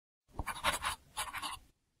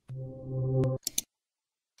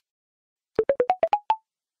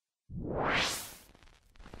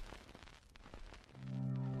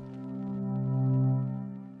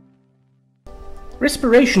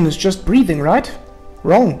Respiration is just breathing, right?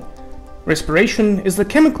 Wrong. Respiration is the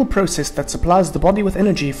chemical process that supplies the body with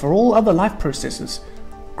energy for all other life processes: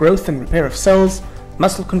 growth and repair of cells,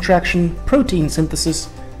 muscle contraction, protein synthesis,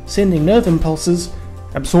 sending nerve impulses,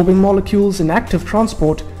 absorbing molecules in active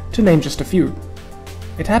transport, to name just a few.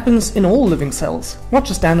 It happens in all living cells, not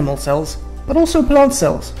just animal cells, but also plant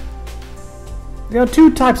cells. There are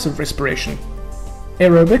two types of respiration: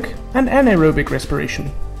 aerobic and anaerobic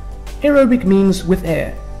respiration. Aerobic means with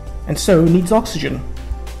air, and so needs oxygen,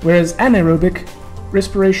 whereas anaerobic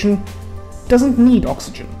respiration doesn't need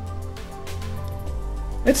oxygen.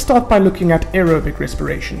 Let's start by looking at aerobic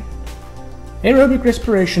respiration. Aerobic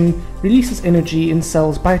respiration releases energy in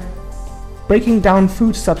cells by breaking down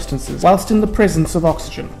food substances whilst in the presence of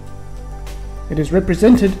oxygen. It is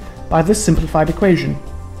represented by this simplified equation.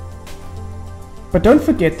 But don't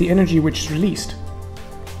forget the energy which is released.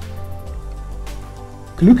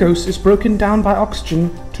 Glucose is broken down by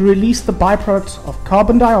oxygen to release the byproducts of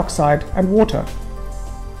carbon dioxide and water.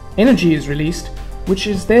 Energy is released, which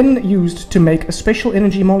is then used to make a special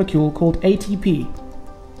energy molecule called ATP.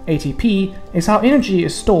 ATP is how energy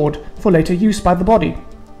is stored for later use by the body.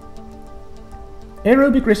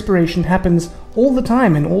 Aerobic respiration happens all the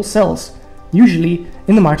time in all cells, usually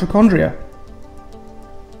in the mitochondria.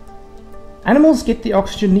 Animals get the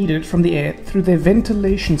oxygen needed from the air through their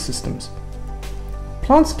ventilation systems.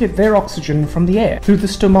 Plants get their oxygen from the air through the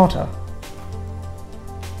stomata.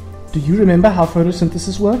 Do you remember how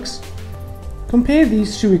photosynthesis works? Compare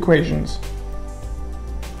these two equations.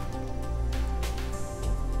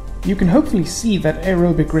 You can hopefully see that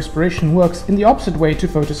aerobic respiration works in the opposite way to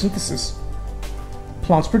photosynthesis.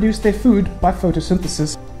 Plants produce their food by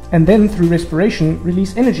photosynthesis and then through respiration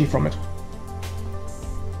release energy from it.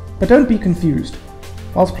 But don't be confused.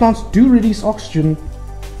 Whilst plants do release oxygen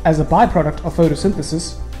as a byproduct of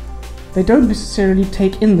photosynthesis, they don't necessarily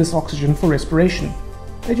take in this oxygen for respiration.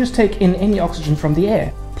 They just take in any oxygen from the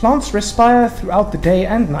air. Plants respire throughout the day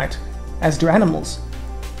and night, as do animals,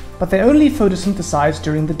 but they only photosynthesize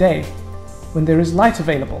during the day, when there is light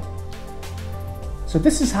available. So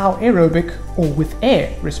this is how aerobic, or with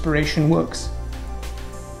air, respiration works.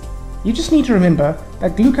 You just need to remember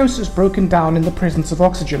that glucose is broken down in the presence of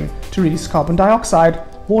oxygen to release carbon dioxide,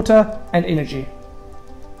 water, and energy.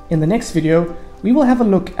 In the next video, we will have a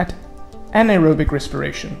look at anaerobic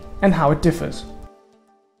respiration and how it differs.